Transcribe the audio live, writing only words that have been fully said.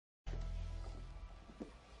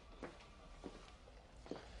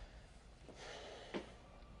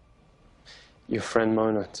Your friend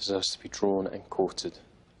Mona deserves to be drawn and quartered.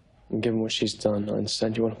 And given what she's done, I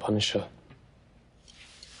understand you want to punish her.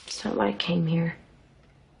 It's not why I came here.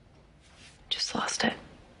 Just lost it.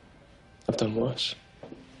 I've done worse.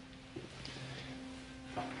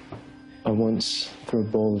 I once threw a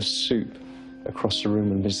bowl of soup across the room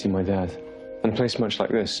when visiting my dad. In a place much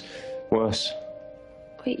like this. Worse.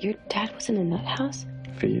 Wait, your dad wasn't in that house?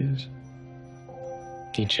 For years.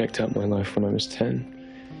 He checked out my life when I was 10.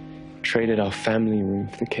 Traded our family room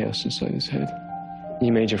for the chaos inside his head.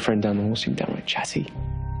 You made your friend down the hall seem downright chatty.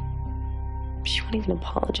 She won't even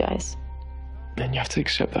apologize. And you have to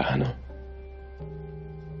accept that, Hannah.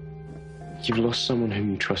 You've lost someone whom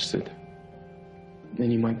you trusted.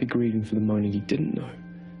 And you might be grieving for the Mona you didn't know,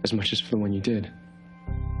 as much as for the one you did.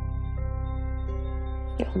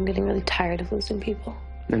 Yeah, I'm getting really tired of losing people.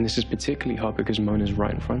 And this is particularly hard because Mona's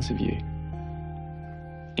right in front of you.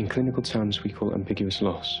 In clinical terms, we call it ambiguous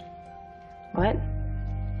loss. What?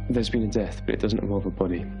 There's been a death, but it doesn't involve a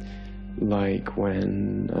body. Like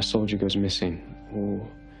when a soldier goes missing, or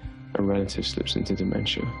a relative slips into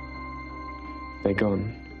dementia. They're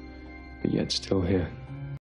gone, but yet still here.